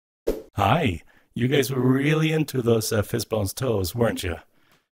Hi, you guys were really into those Fizzbones toes, weren't you?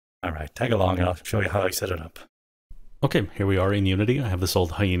 All right, tag along and I'll show you how I set it up. Okay, here we are in Unity. I have this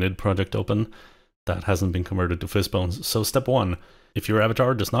old Hyenid project open that hasn't been converted to Fizzbones. So step one, if your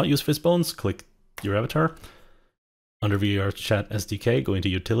avatar does not use Fizzbones, click your avatar. Under VRChat SDK, go into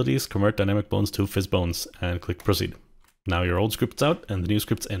Utilities, convert dynamic bones to Fizzbones, and click Proceed. Now your old script's out and the new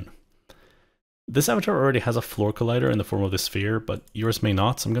script's in. This avatar already has a floor collider in the form of this sphere, but yours may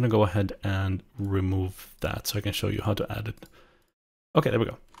not, so I'm going to go ahead and remove that so I can show you how to add it. Okay, there we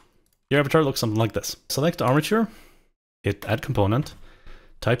go. Your avatar looks something like this. Select Armature, hit Add Component,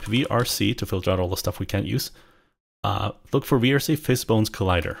 type VRC to filter out all the stuff we can't use. Look for VRC Fizzbones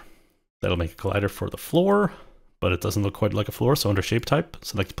Collider. That'll make a collider for the floor, but it doesn't look quite like a floor, so under Shape Type,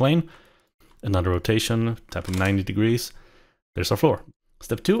 select Plane, and under Rotation, tapping 90 degrees, there's our floor.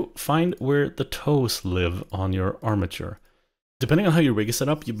 Step 2, find where the toes live on your armature. Depending on how your rig is set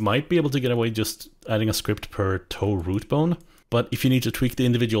up, you might be able to get away just adding a script per toe root bone, but if you need to tweak the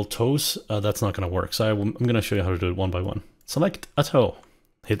individual toes, that's not going to work. So I'm going to show you how to do it one by one. Select a toe,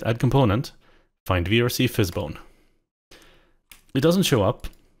 hit Add Component, find VRC Fizzbone. It doesn't show up,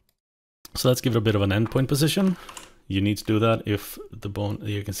 so let's give it a bit of an endpoint position. You need to do that if the bone,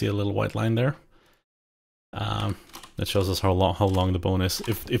 you can see a little white line there. That shows us how long the bone is.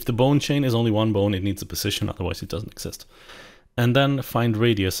 If the bone chain is only one bone, it needs a position, otherwise it doesn't exist. And then find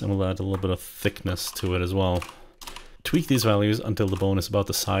radius, and we'll add a little bit of thickness to it as well. Tweak these values until the bone is about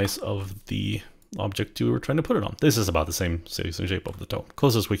the size of the object you were trying to put it on. This is about the same size and shape of the toe,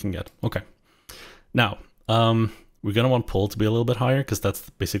 closest we can get. Okay. Now, we're gonna want pull to be a little bit higher because that's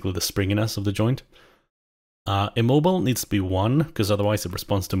basically the springiness of the joint. Immobile needs to be 1 because otherwise it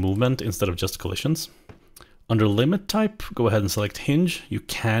responds to movement instead of just collisions. Under limit type, go ahead and select hinge. You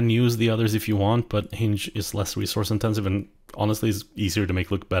can use the others if you want, but hinge is less resource intensive and honestly is easier to make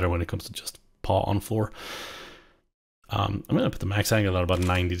look better when it comes to just paw on floor. I'm going to put the max angle at about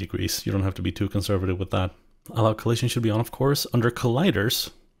 90 degrees. You don't have to be too conservative with that. Allow collision should be on, of course. Under colliders,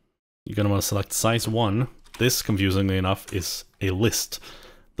 you're going to want to select size 1. This, confusingly enough, is a list.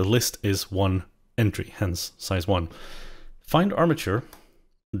 The list is 1 entry, hence size 1. Find armature,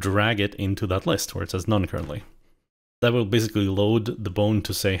 drag it into that list where it says none currently. That will basically load the bone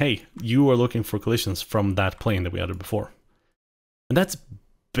to say, hey, you are looking for collisions from that plane that we added before. And that's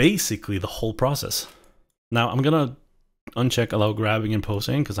basically the whole process. Now I'm going to uncheck allow grabbing and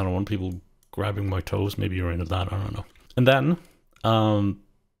posing because I don't want people grabbing my toes. Maybe you're into that, I don't know. And then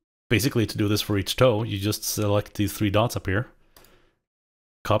basically to do this for each toe, you just select these 3 dots up here,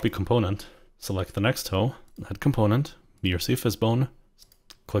 copy component, select the next toe, add component, VRC Fizzbone,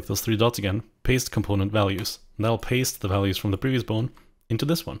 click those 3 dots again, paste component values. And that'll paste the values from the previous bone into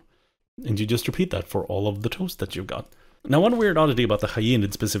this one. And you just repeat that for all of the toes that you've got. Now, one weird oddity about the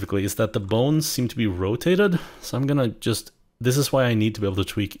Hyenid specifically is that the bones seem to be rotated. So I'm gonna just, this is why I need to be able to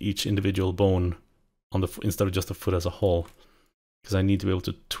tweak each individual bone on the instead of just the foot as a whole. Because I need to be able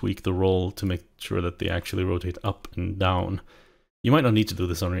to tweak the roll to make sure that they actually rotate up and down. You might not need to do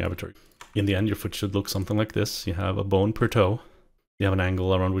this on your avatar. In the end, your foot should look something like this. You have a bone per toe. You have an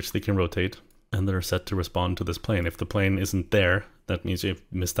angle around which they can rotate, and they're set to respond to this plane. If the plane isn't there, that means you've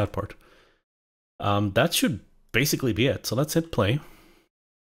missed that part. That should basically be it. So let's hit play.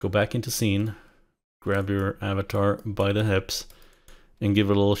 Go back into scene, grab your avatar by the hips, and give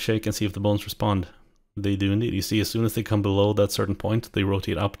it a little shake and see if the bones respond. They do indeed. You see, as soon as they come below that certain point, they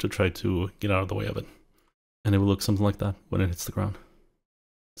rotate up to try to get out of the way of it. And it will look something like that when it hits the ground.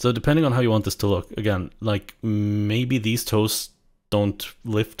 So depending on how you want this to look, again, like maybe these toes don't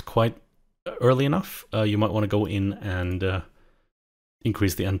lift quite early enough. You might want to go in and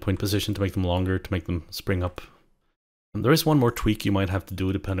increase the endpoint position to make them longer, to make them spring up. And there is one more tweak you might have to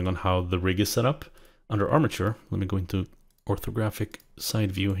do depending on how the rig is set up. Under Armature, let me go into orthographic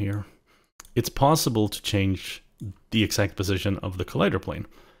side view here. It's possible to change the exact position of the collider plane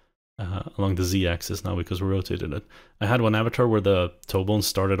along the z-axis now because we rotated it. I had one avatar where the toe bones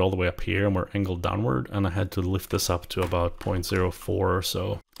started all the way up here and were angled downward, and I had to lift this up to about 0.04 or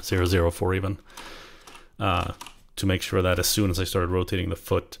so, 0.04 even, to make sure that as soon as I started rotating the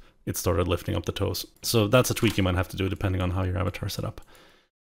foot, it started lifting up the toes. So that's a tweak you might have to do depending on how your avatar is set up.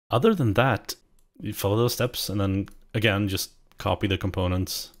 Other than that, you follow those steps and then again, just copy the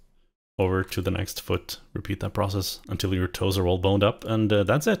components over to the next foot, repeat that process until your toes are all boned up, and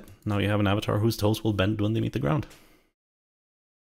that's it. Now you have an avatar whose toes will bend when they meet the ground.